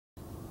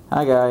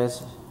Hi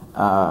guys,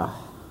 yeah,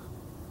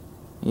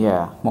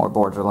 more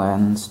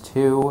Borderlands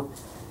 2,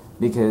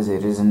 because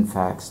it is in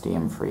fact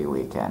Steam free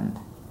weekend.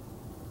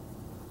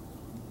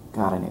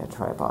 God, I need a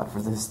tripod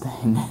for this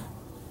thing.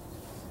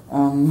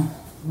 Let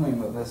me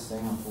move this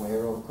thing out the way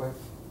real quick.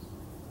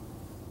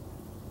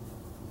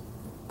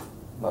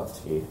 Love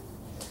tea.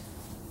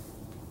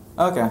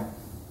 Okay,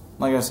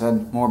 like I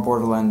said, more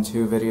Borderlands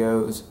 2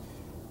 videos.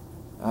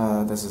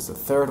 This is the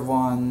third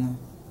one.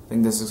 I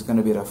think this is going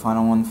to be the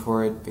final one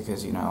for it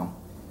because, you know,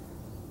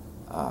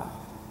 I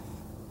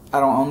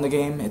don't own the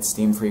game. It's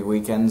Steam free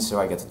weekend, so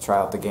I get to try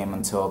out the game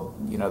until,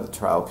 you know, the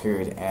trial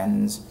period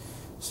ends.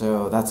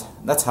 So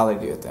that's how they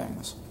do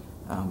things.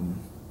 I'm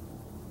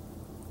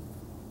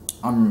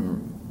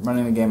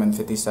running the game in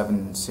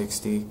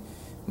 5760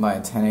 by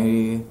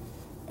 1080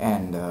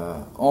 and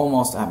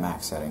almost at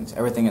max settings.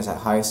 Everything is at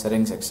high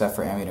settings except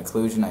for ambient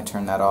occlusion. I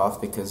turned that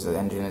off because the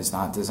engine is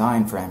not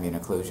designed for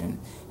ambient occlusion.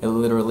 It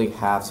literally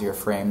halves your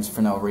frames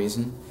for no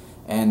reason.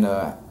 And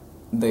the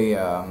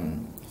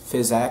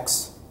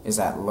PhysX is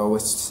at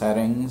lowest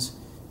settings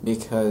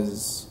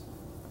because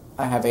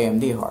I have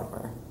AMD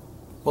hardware.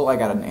 Well, I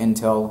got an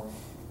Intel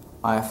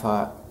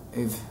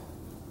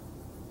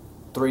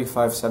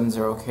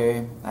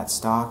i5-3570K at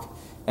stock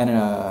and an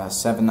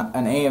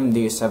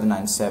AMD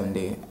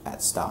 7970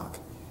 at stock.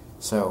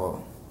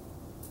 So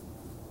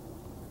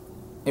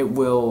it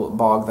will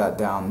bog that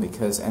down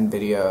because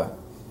NVIDIA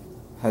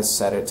has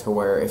set it to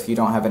where if you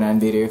don't have an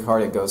NVIDIA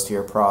card, it goes to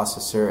your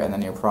processor and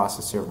then your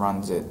processor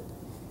runs it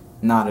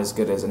not as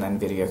good as an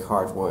NVIDIA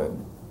card would.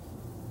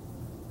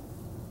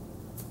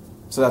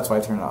 So that's why I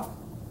turned it off.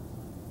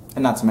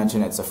 And not to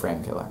mention it's a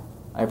frame killer.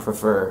 I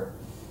prefer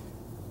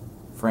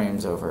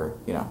frames over,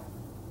 you know,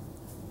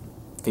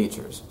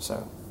 features,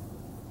 so.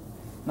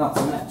 Not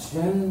to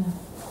mention,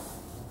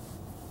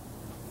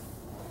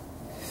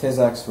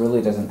 PhysX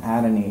really doesn't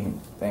add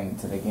anything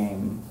to the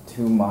game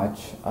too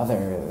much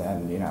other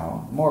than, you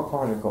know, more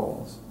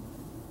particles.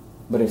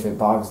 But if it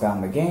bogs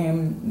down the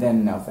game,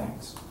 then no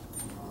thanks.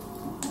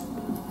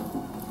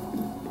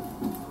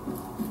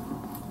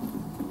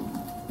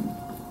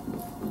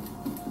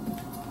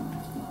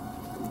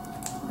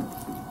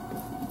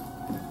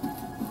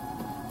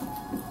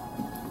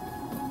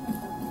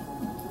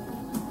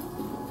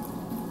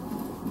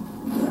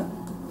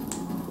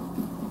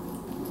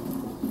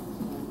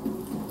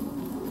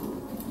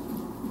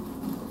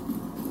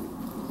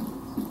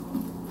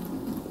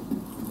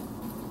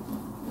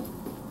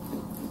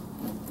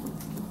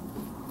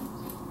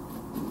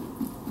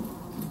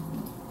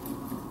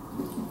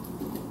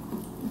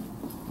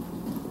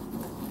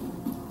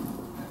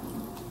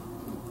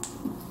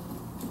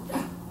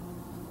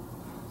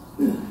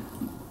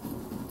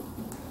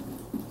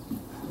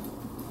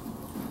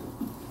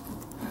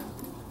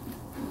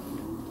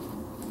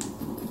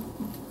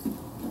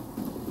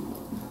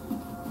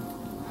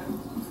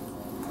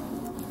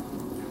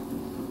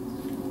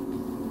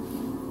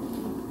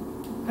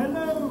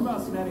 Hello,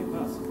 mercenary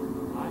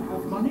person. I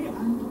have money and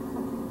power.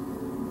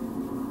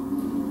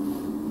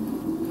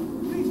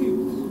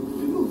 Greetings.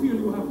 Do you feel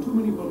you have too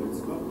many bullets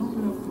but not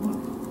enough money?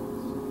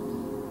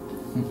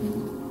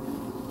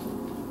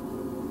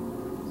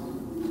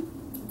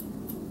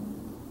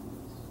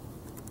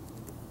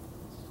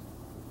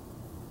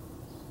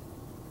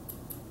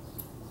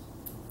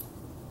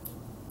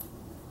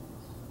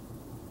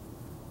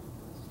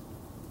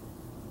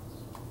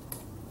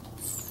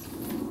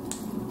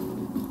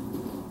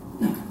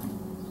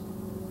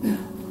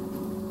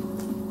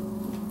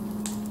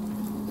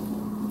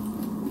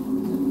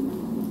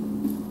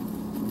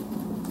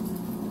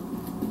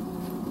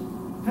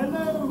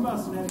 Hello,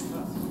 mercenary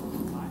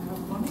person. I have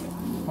money and I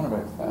wonder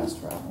if I can fast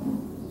travel.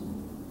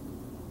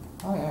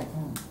 Oh yeah, I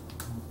can.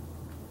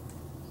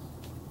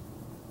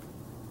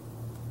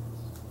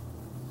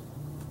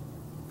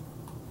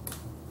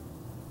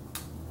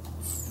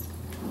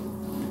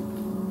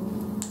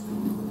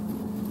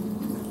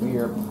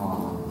 Clear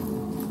pond.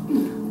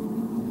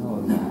 What the hell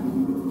is that?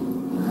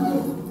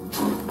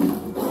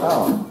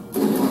 Oh.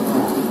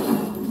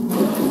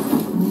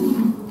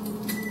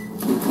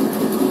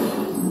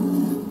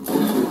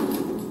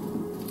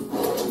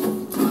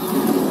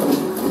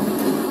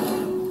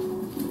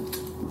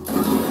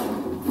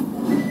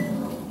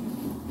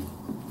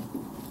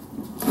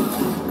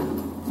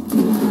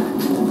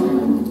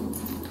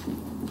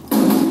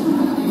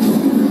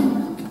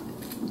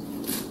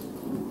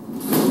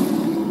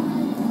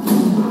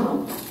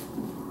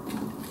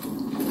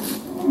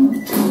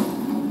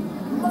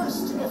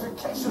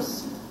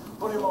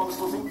 Borderlands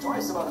will think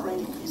twice about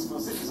raiding peaceful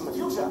cities in the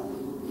future.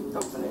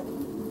 Hopefully.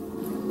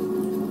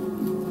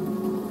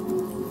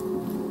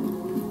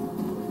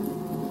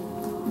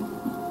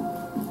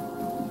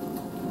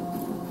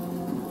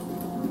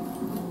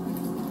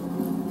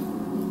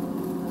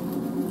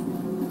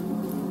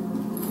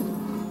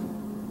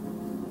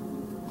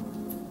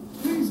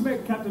 please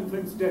make Captain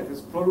Flint's death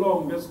as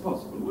prolonged as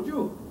possible, would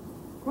you?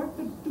 Quite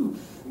the douche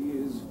he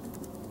is.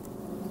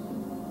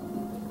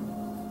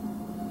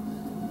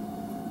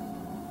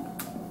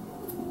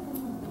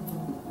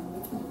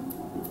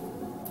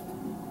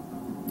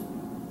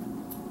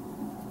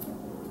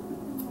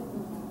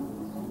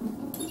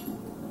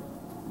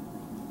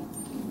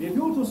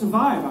 order to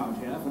survive out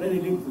here for any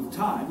length of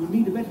time, you'll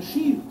need a better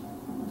shield.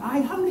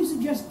 I humbly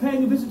suggest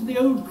paying a visit to the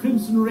old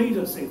Crimson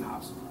Raider safe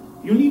house.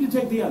 You'll need to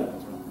take the elevator.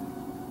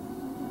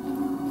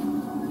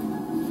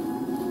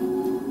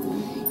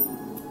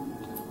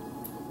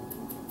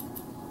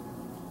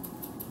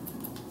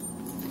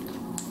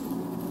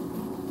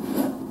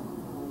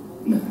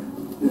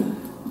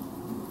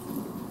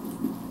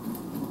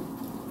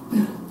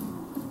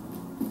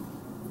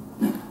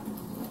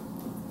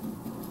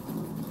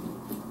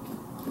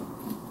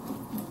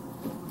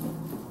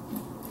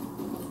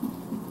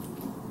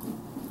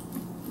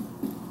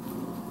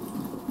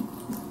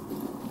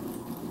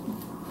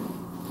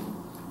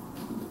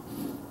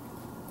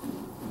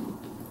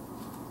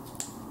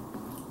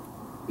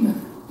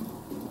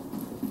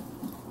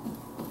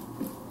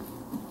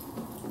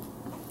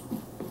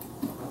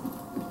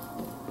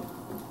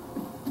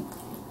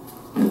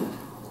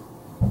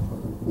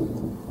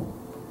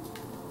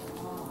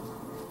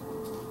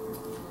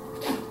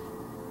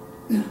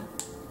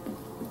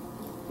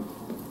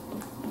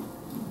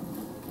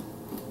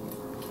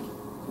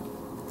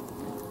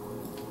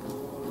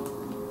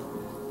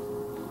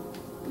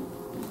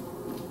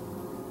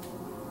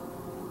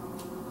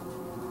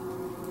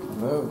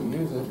 Oh,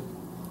 use it.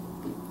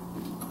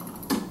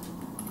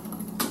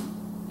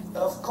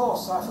 Of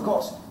course, I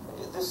forgot.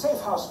 The safe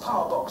house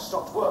power box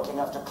stopped working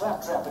after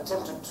Claptrap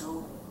attempted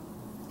to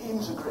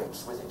integrate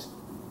with it.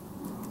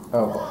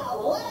 Oh.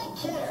 What a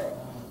killer!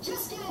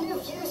 Just get a new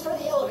fuse for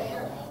the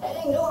elevator and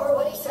ignore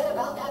what he said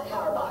about that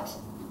power box.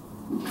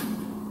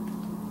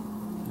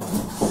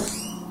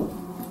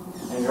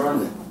 Hey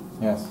Jordan,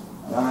 Yes.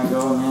 I'm gonna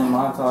go me and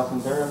Ma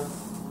talking through.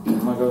 I'm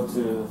gonna go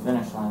to the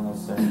finish line,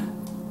 let's say.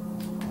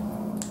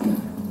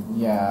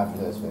 Yeah, after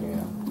this video.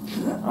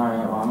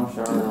 Alright, well I'm gonna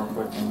shower real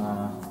quick and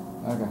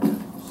Okay.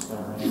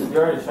 start ready. You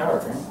already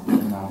showered,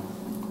 right? No.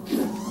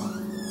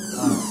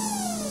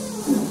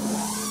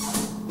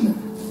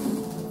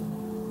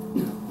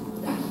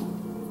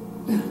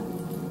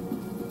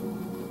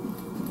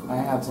 I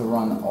had to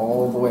run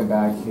all the way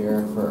back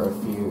here for a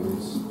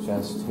fuse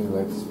just to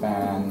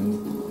expand.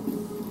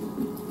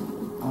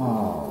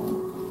 Oh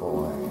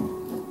boy.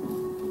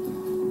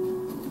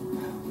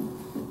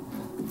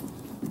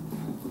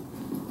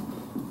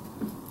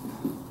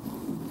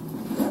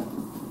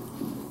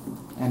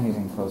 And he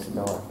didn't close the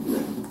door.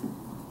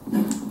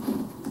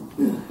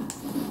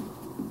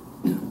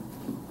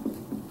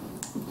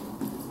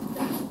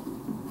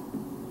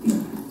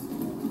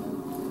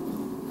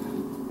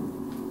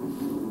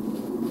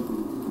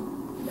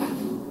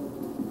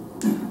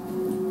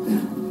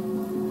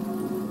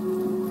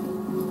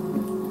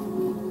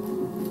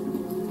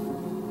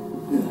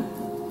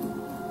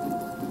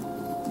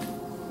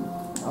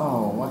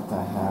 Oh, what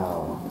the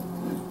hell?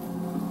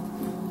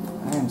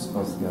 I am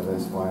supposed to go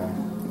this way.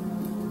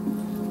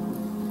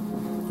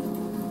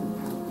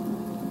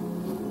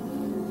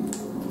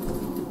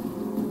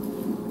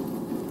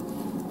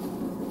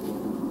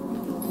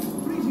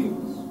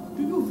 Greetings.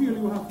 Do you feel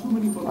you have too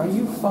many bullets? Are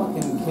you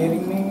fucking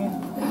kidding me?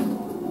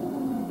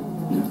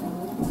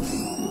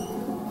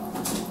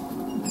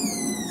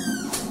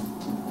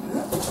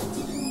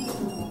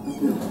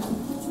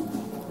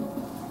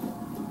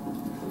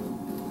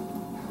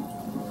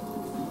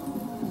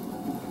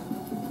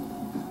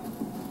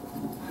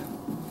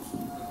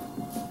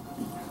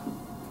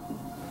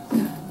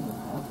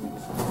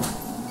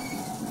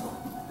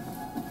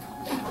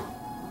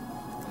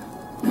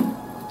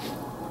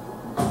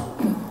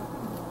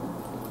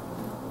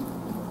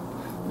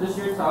 Is this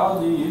your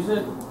towel? Do you use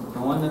it? The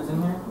one that's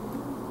in here?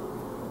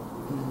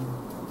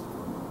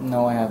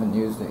 No, I haven't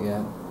used it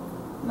yet.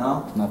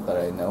 No? Not that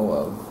I know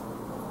of.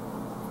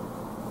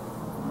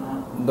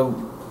 No.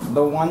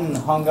 The one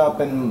hung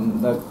up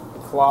in the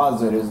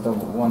closet is the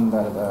one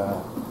that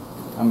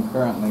I'm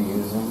currently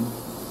using.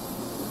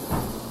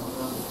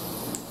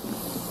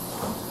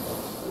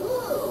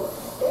 Ooh,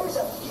 there's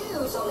a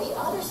fuse on the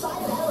other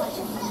side of that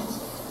electric fence.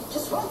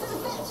 Just run through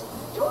the fence.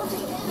 You won't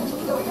take damage if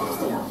you go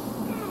fast enough.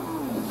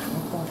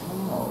 What the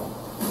hell?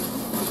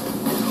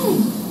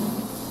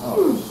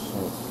 Oh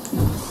shit.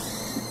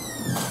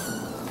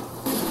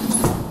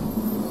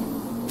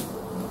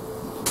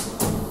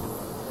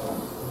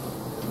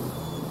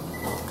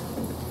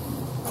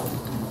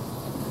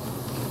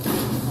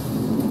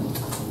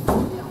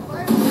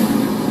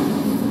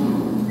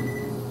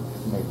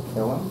 They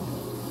kill him?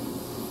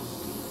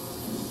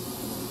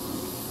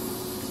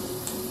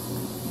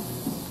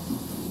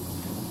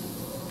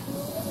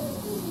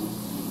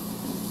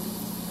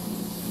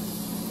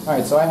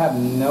 Alright, so I have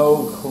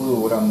no clue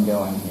what I'm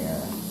doing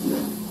here.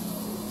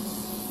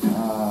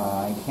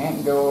 I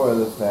can't go over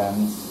the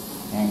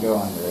fence, can't go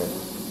under it.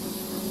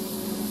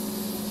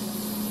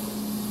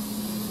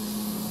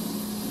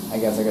 I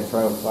guess I could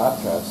try what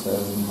Claptrap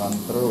says and run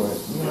through it.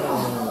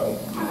 Yay.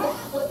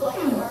 That looked like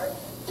it hurt.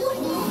 Do it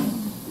again.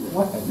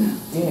 What a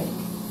dick.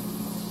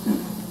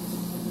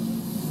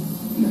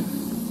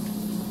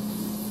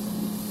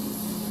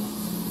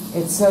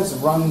 It says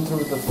run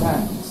through the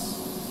fence.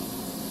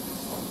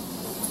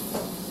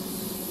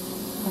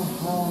 What the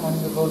hell am I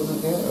supposed to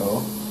do?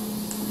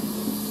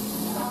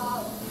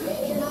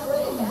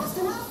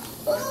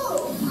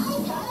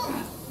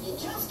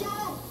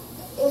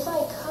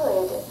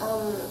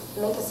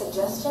 Make a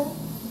suggestion?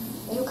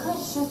 You could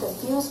shoot the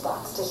fuse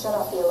box to shut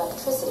off the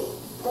electricity,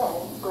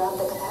 then grab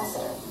the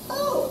capacitor.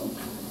 Oh!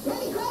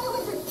 Maybe grab it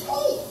with your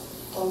teeth!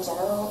 In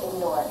general,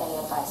 ignore any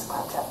advice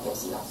Claptrap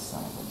gives you.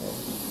 Son of a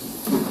bitch.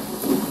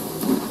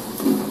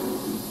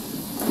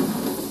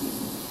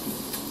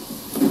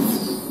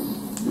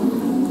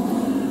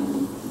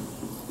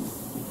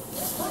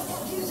 Just plug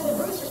that fuse in a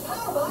Brewster's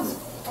power box,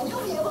 and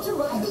you'll be able to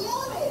ride the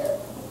elevator.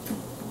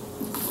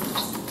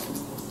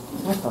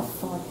 What the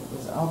fuck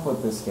is up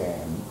with this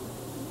game?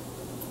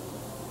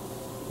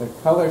 The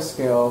color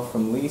scale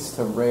from least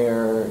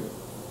rare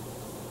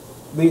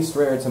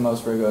to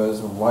most rare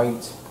goes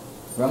white.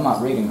 But I'm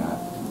not reading that.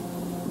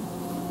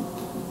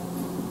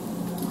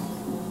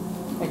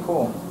 Hey,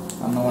 cool. I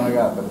don't know what I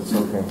got, but it's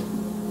okay.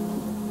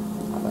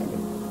 I like it.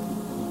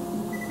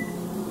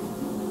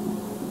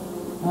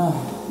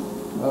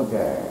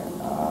 Okay.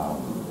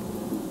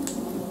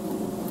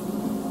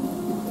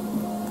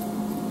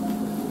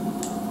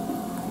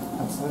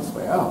 That's this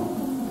way. Oh,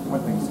 more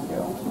things to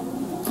kill.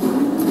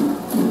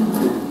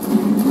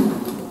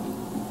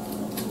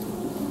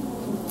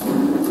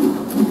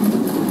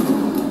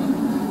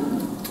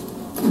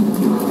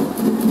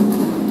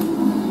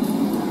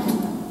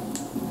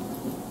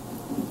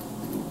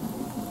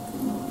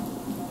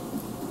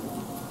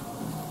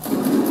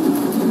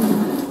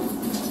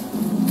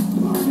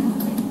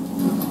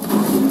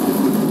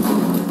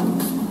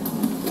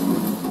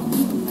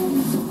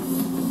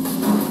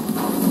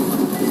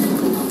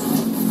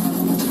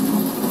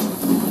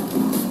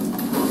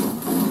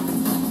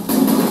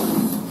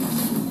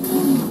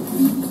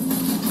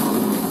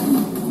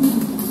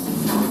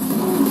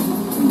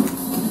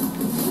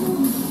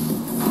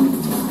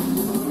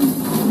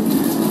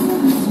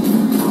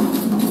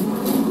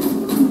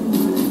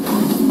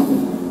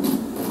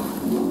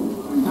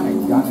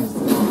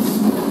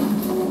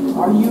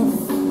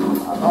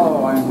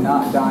 Oh, I'm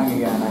not dying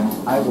again.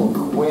 I will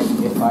quit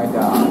if I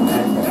die.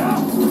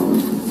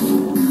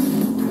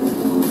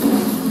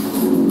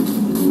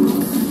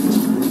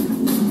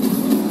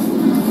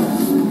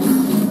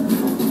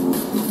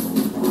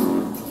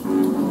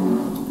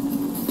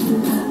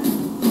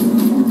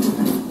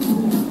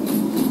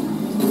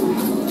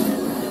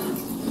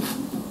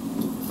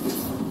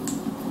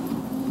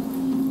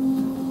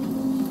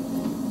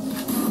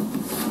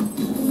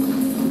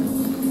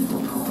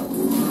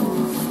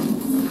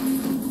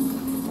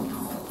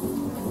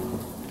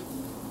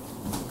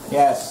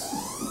 Yes.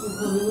 You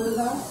coming with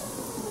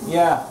us?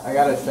 Yeah, I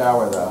got a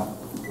shower though.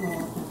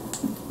 Oh.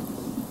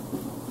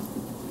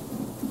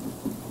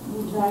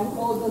 You drank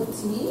all the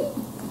tea?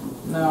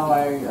 No,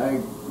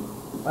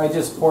 I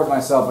just poured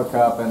myself a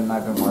cup and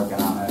I've been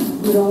working on it.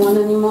 You don't want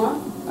any more?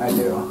 I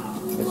do.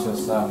 It's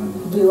just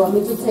Do you want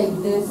me to take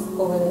this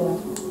over there?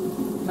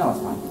 no, it's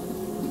fine.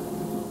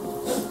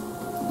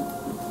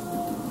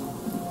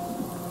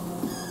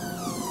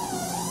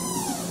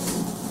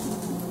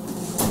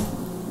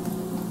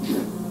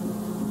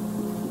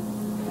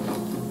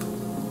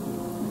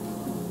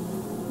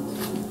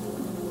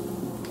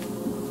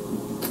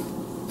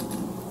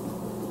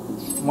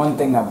 One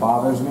thing that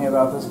bothers me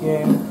about this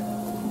game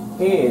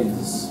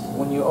is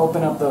when you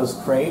open up those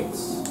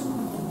crates,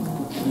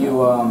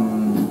 you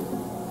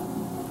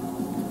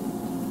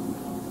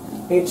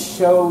it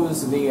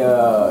shows the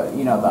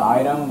the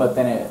item, but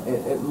then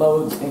it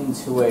loads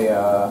into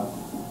a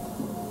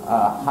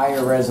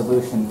higher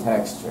resolution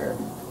texture.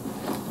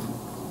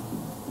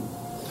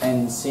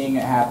 And seeing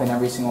it happen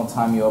every single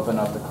time you open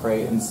up the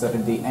crate instead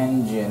of the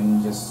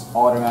engine just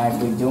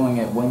automatically doing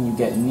it when you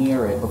get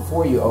near it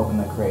before you open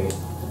the crate,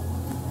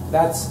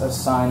 that's a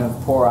sign of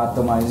poor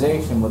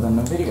optimization within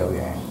the video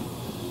game.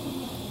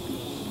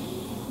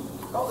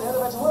 Got the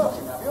elevator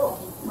working, have you?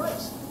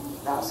 Great.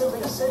 Now simply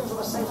ascend to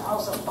the safe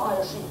house and buy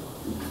a shield.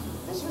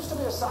 This used to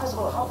be a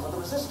sizable hub for the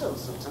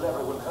resistance until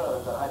everyone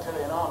heard the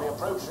Hyperion army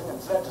approaching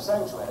and fled to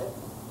Sanctuary.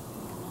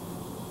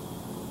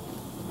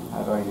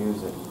 How do I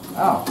use it?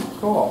 Oh,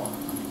 cool.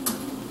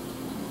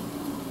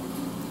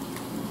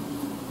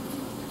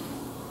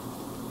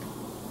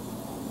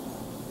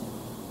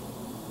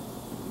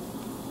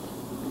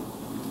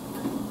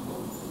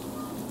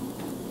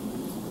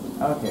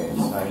 Okay,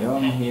 so I go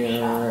in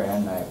here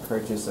and I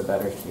purchase a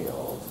better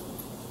shield.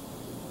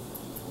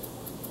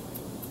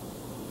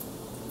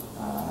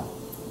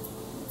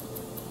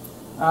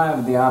 I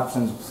have the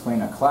options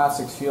between a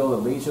classic shield, a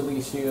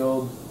leisurely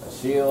shield,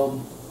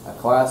 a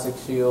classic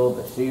shield,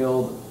 a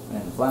shield, an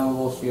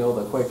inflammable shield,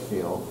 a quick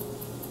shield.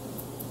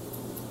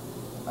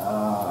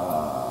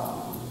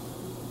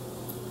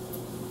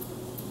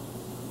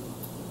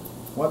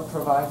 What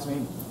provides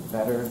me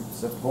better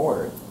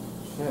support?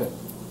 Shit.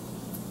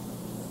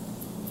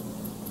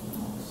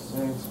 6,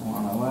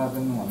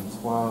 111,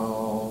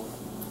 112.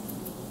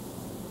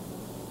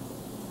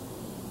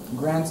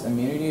 Grants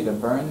immunity to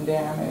burn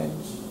damage.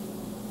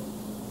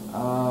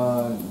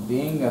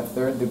 Being a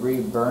 3rd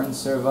degree burn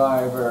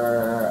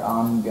survivor,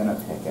 I'm gonna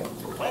pick it.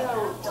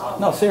 Well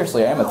done. No,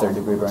 seriously, I am a 3rd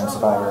degree burn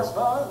survivor.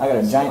 I got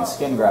a giant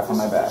skin graft on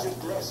my back.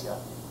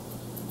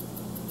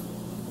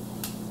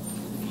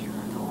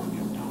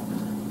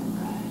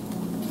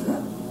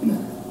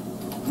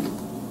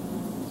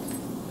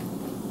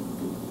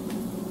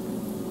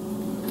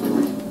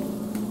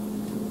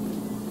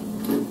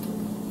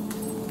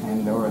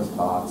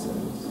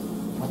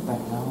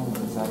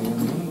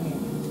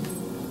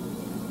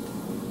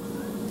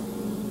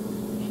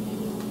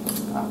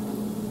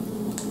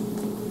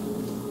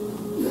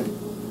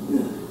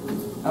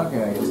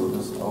 Okay, I guess we'll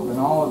just open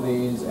all of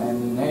these,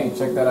 and hey,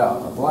 check that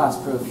out. A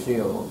blast-proof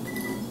shield.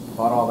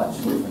 Bought all that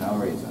shit for no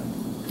reason.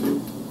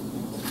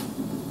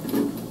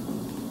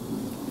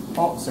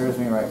 Oh, serves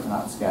me right for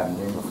not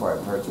scavenging before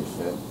I purchase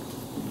shit.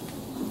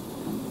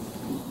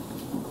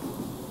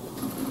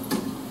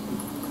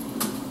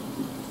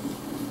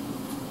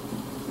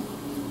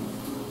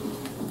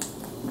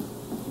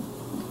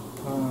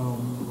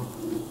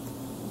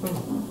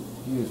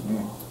 Excuse me.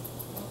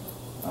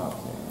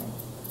 Okay.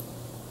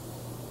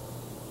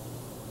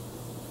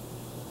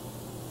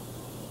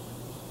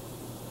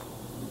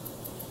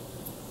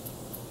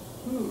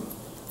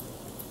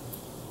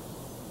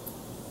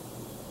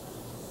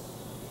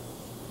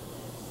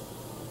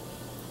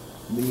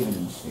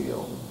 Leading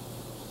shield.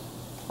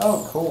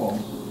 Oh, cool.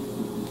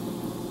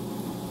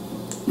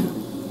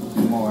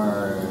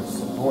 More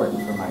support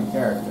for my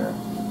character,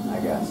 I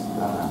guess. I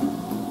don't know.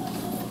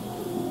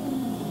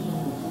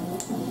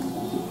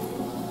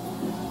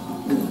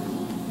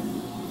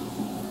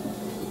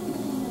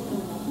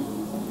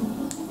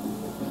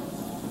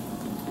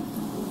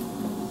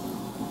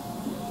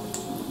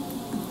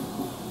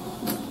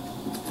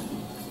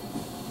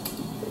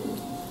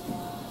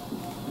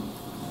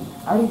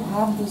 I already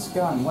have this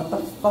gun. What the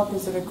fuck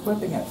is it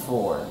equipping it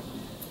for?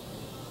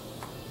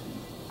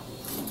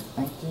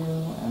 Thank you,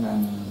 and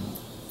then...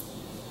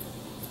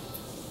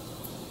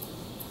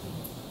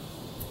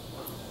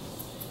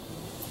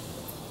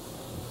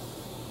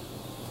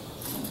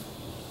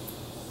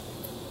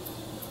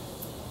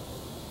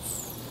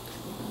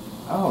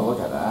 Oh,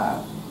 look at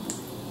that.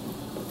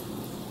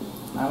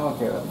 I'm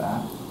okay with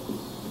that.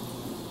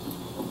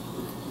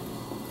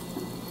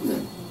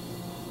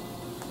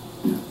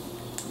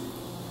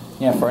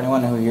 Yeah, for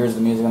anyone who hears the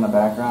music in the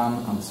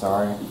background, I'm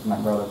sorry. My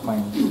brother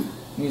playing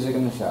music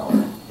in the shower.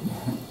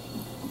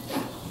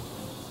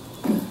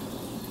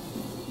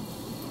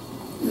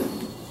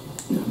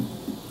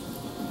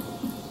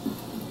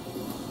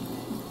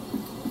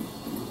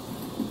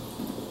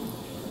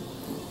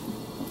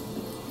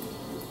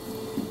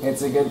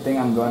 It's a good thing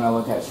I'm going to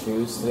look at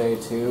shoes today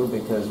too,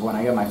 because when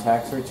I get my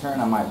tax return,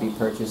 I might be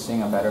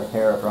purchasing a better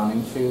pair of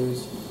running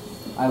shoes.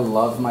 I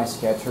love my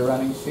Skechers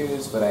running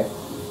shoes, but I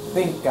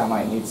think I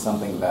might need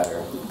something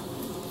better.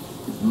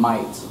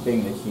 Might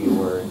being the key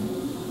word.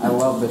 I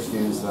love the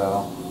shoes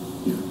though.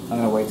 I'm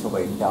gonna wait till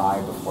they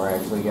die before I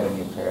actually get a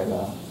new pair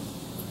though.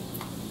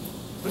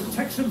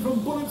 Protection from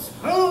bullets.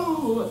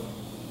 Oh!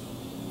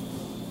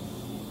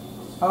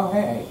 Oh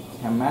hey,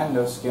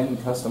 commando skin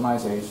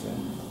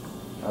customization.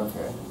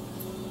 Okay.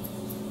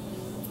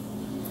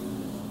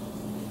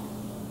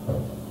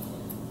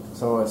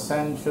 So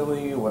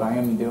essentially what I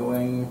am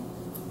doing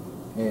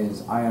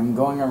is I am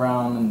going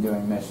around and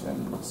doing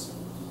missions.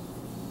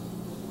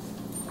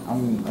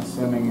 I'm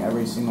assuming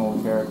every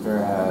single character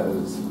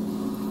has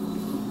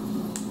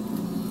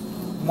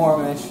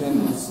more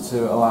missions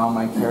to allow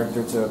my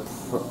character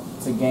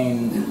to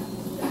gain,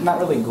 not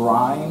really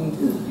grind,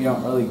 you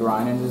don't really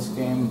grind in this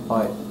game,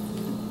 but,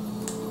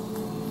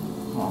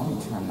 well, let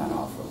me turn that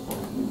off real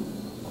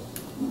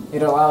quick.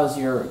 It allows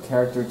your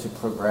character to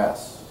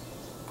progress.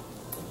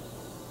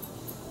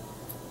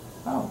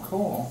 Oh,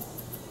 cool.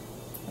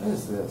 What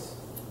is this?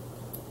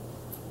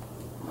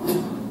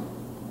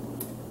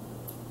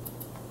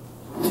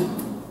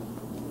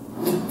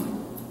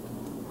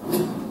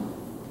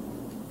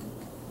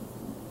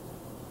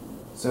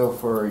 So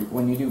for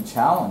when you do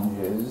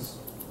challenges,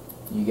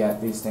 you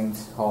get these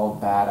things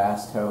called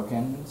badass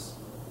tokens,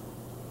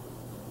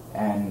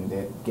 and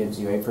it gives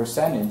you a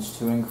percentage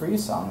to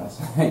increase on this.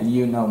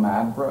 You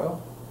nomad,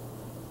 bro?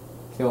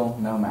 Kill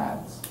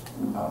nomads.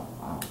 Oh,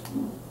 wow.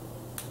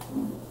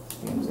 This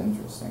game's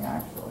interesting,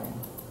 actually.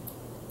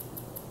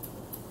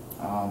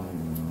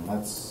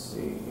 Let's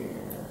see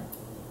here.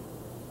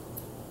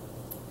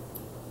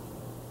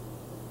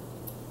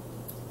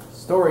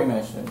 Story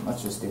mission.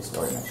 Let's just do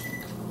story mission.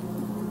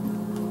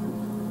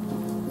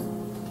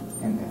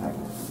 And if I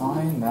can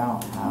find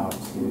out how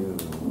to...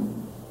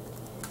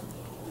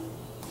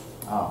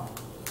 Oh,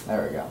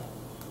 there we go.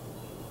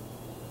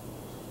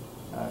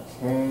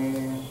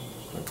 Okay.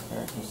 Quick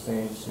character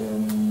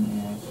station.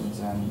 Mission's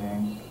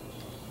ending.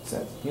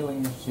 Set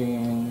healing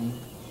machine.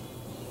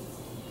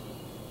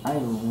 I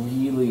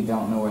really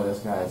don't know where this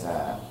guy's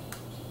at.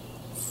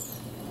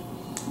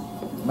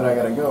 But I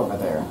gotta go over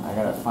there. I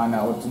gotta find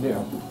out what to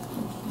do.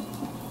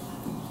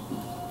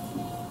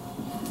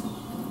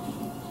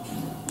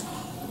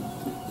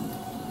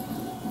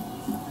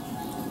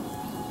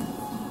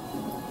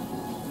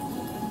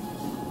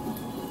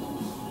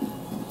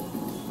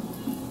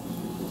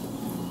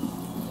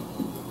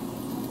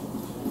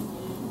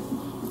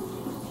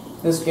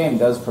 This game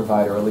does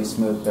provide a really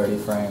smooth 30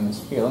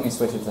 frames. Here, let me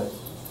switch it to...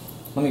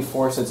 Let me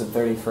force it to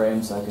 30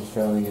 frames so I can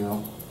show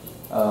you.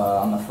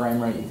 On the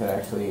frame rate, you could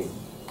actually,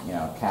 you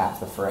know,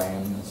 cap the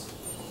frames.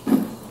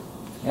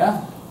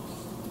 Yeah.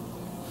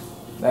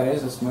 That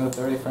is a smooth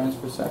 30 frames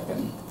per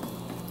second.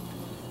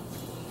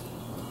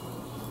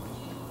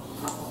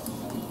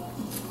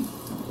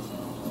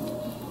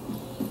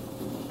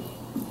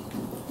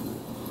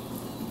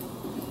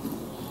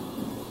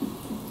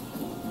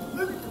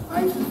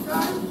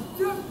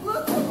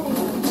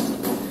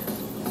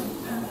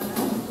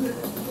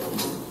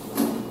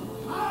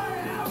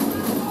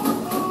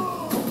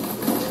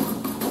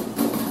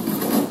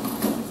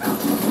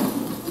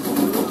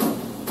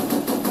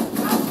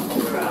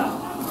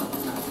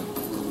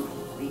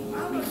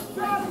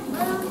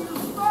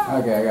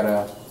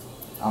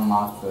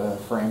 the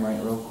frame rate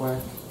real quick.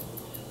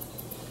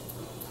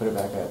 Put it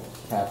back at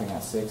capping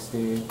at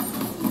 60.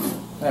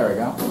 There we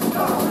go.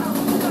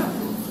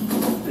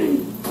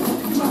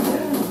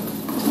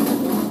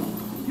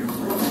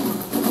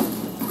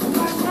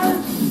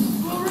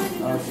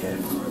 Oh shit.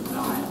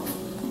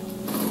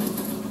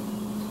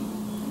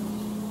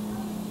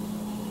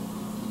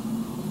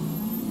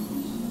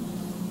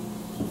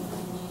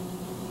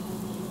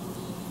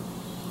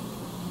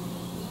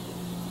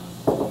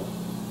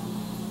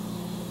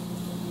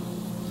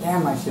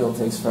 Damn, my shield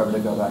takes forever to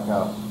go back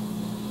up.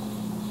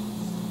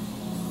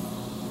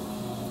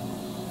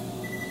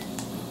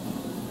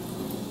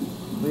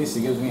 At least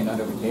it gives me a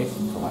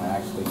notification for when it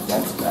actually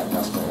gets back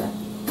up there.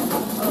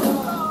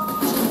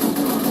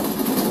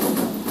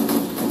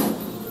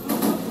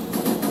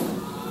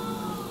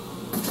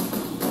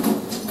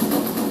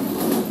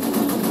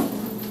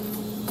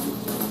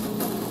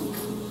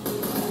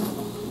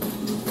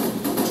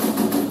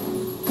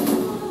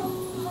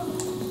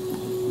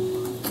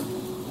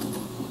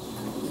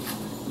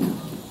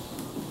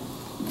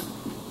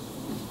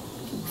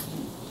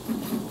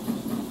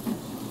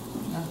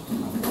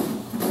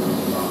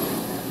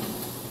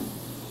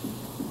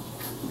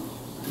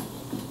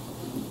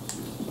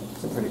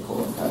 Pretty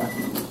cool effect.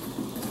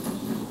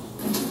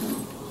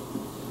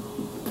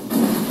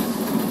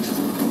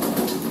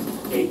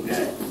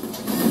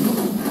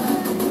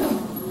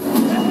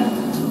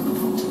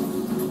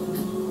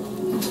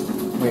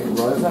 Wait,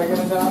 was I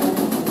gonna die?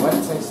 Why did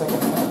it say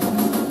second hand?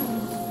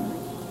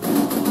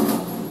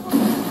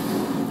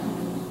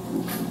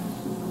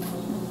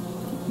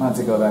 I'm gonna have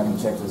to go back and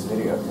check this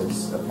video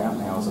because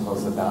apparently I was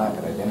supposed to die,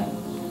 but I didn't.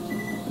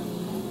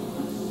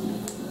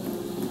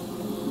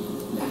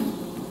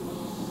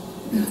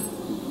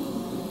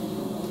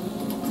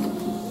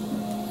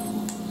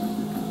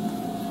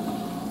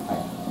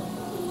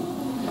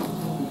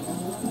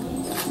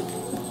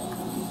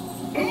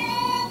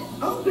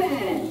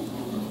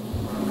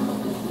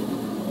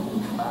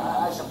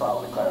 I should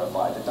probably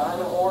clarify. The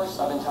diamond horse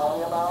I've been telling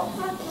you about,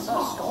 it's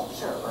not a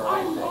sculpture or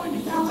anything. I'm going to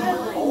It's count a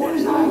real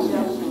horse. It actually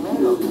happens to be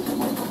made of.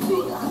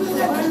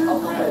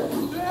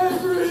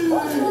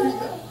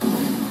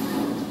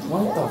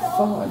 What the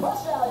fuck? Mud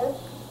Stallion,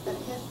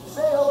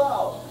 say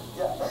hello.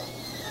 Yeah.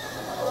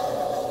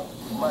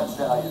 Mud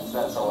Stallion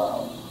says hello.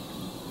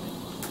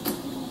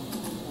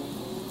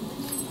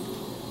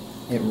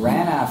 It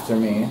ran after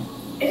me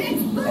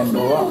and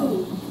blew up.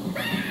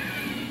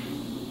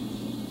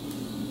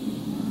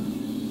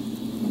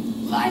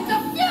 Light the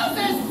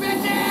fuses,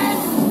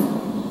 bitches!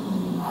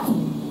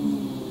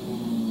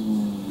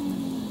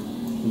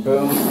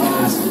 Boom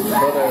and his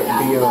brother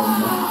Boom.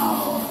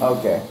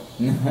 Okay.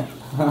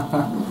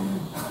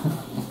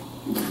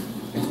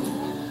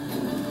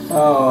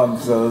 Oh, I'm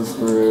so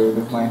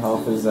screwed. My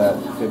health is at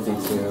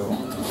 52.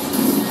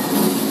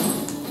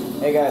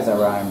 Hey guys, I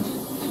rhymed.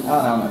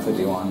 Oh, now I'm at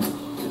 51.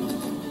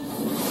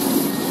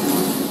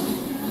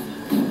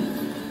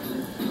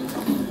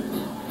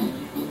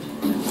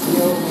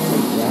 Heal me,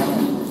 damn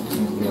it.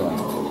 I'm healing.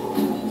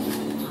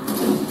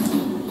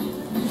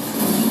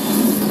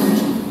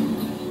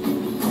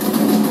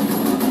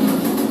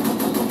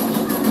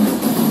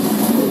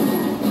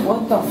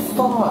 What the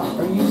fuck?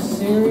 Are you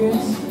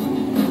serious?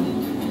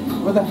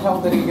 Where the hell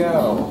did he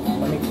go?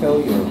 Let me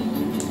kill you.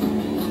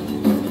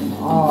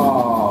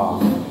 Oh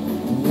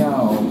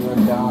no,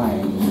 you're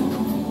dying.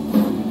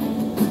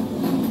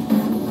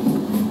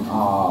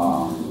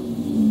 Oh.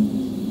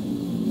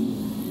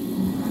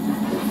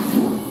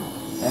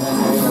 And then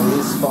they're gonna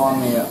respawn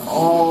me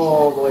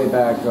all the way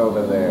back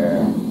over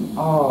there.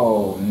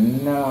 Oh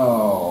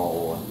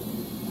no.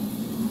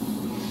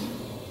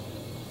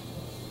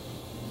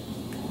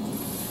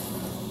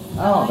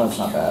 Oh, that's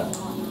not bad.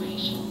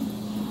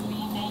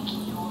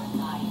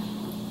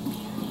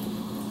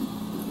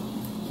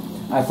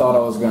 I thought I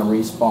was going to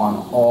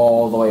respawn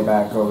all the way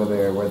back over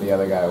there where the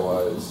other guy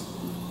was.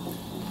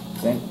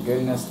 Thank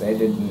goodness they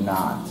did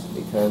not,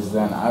 because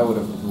then I would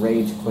have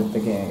rage quit the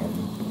game.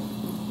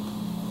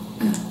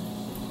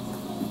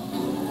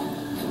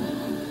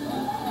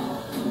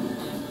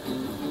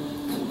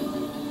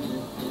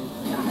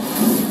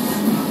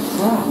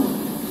 Crap.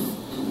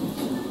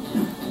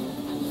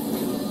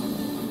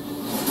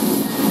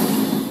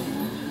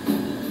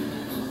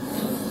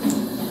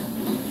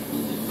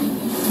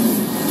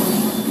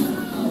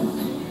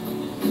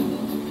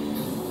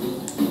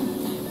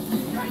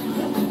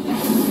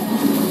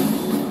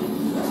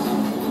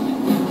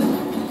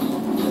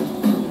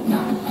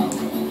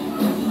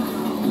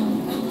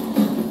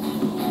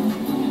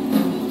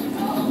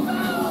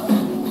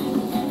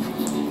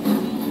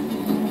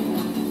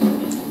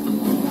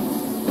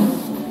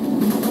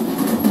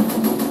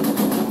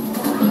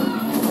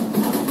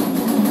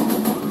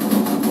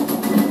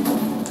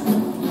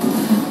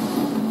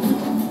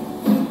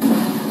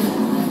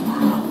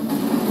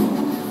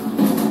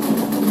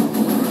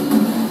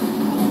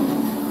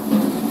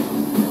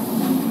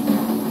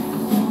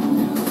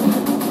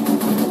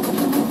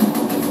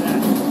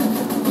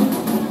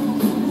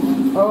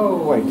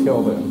 Oh, I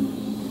killed him.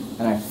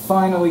 And I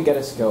finally get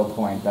a skill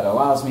point that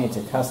allows me to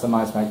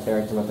customize my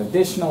character with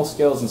additional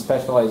skills and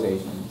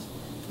specializations.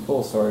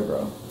 Cool story,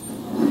 bro.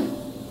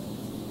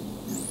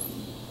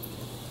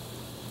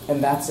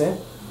 And that's it?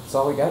 That's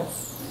all we got?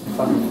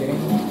 Fucking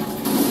kidding me?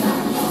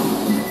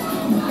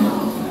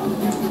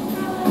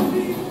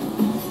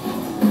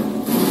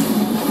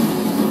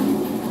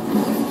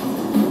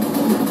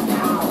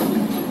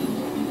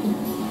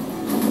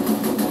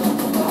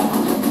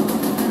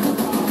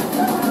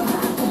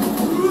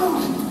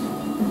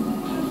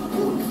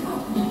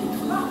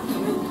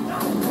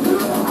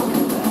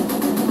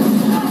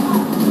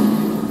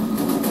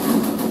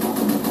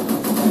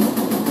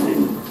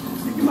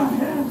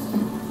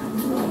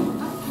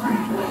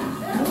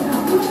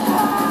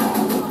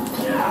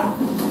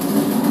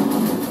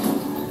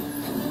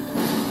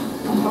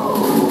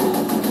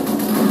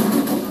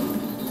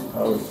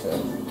 Oh shit.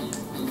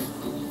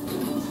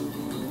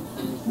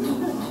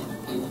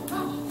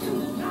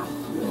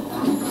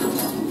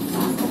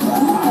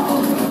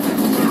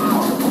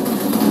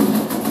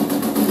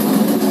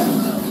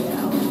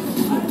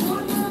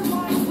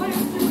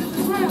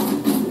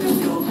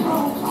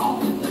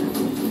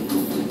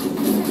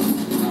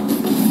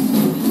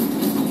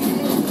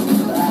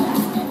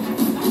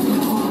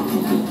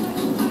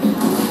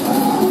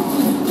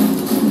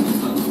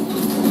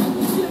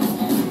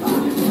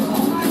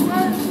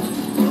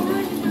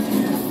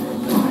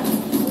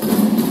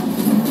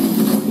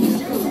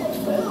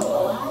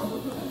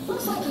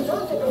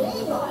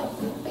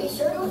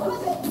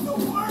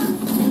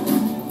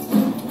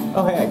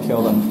 Oh hey, I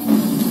killed him.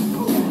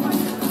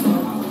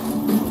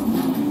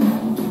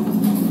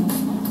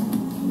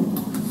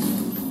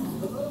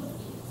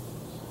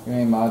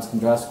 Grenade mods can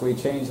drastically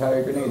change how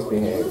your grenades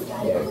behave.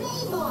 Yeah.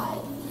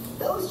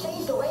 Those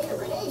change the way your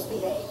grenades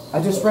behave.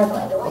 I just read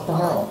that. What the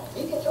hell?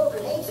 You can throw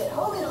grenades that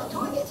home in on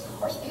targets,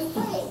 or spew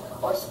flame,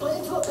 or split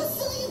into a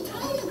bazillion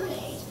tiny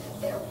grenades.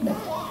 They're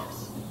badass.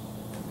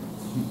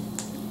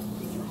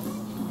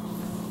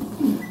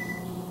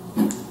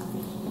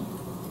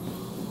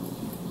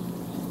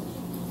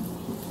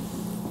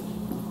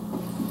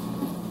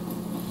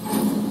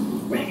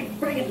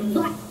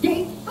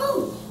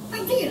 Oh,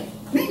 idea!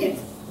 Minions!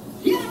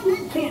 Get on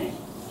that cannon!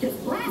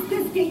 Just blast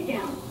this gate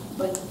down!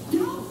 But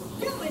don't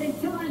do it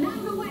until I'm out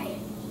of the way!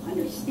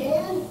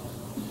 Understand?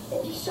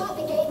 If you shot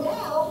the gate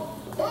now,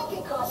 that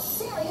could cause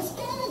serious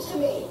damage to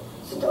me.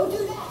 So don't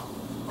do that.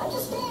 I'm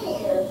just standing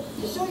here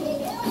to show you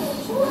the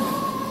aliens.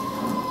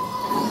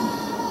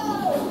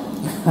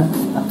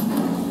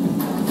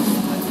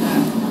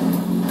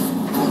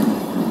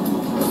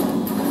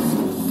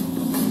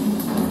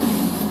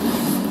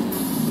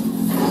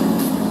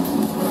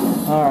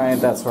 Alright,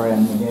 that's where I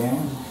end the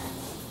game.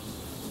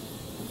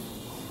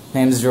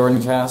 Name's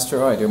Jordan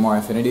Castro. I do more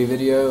Eyefinity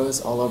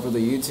videos all over the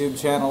YouTube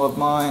channel of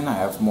mine. I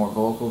have more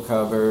vocal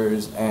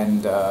covers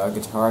and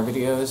guitar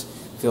videos.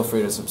 Feel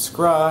free to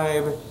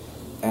subscribe,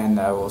 and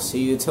I will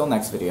see you till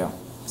next video.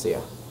 See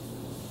ya.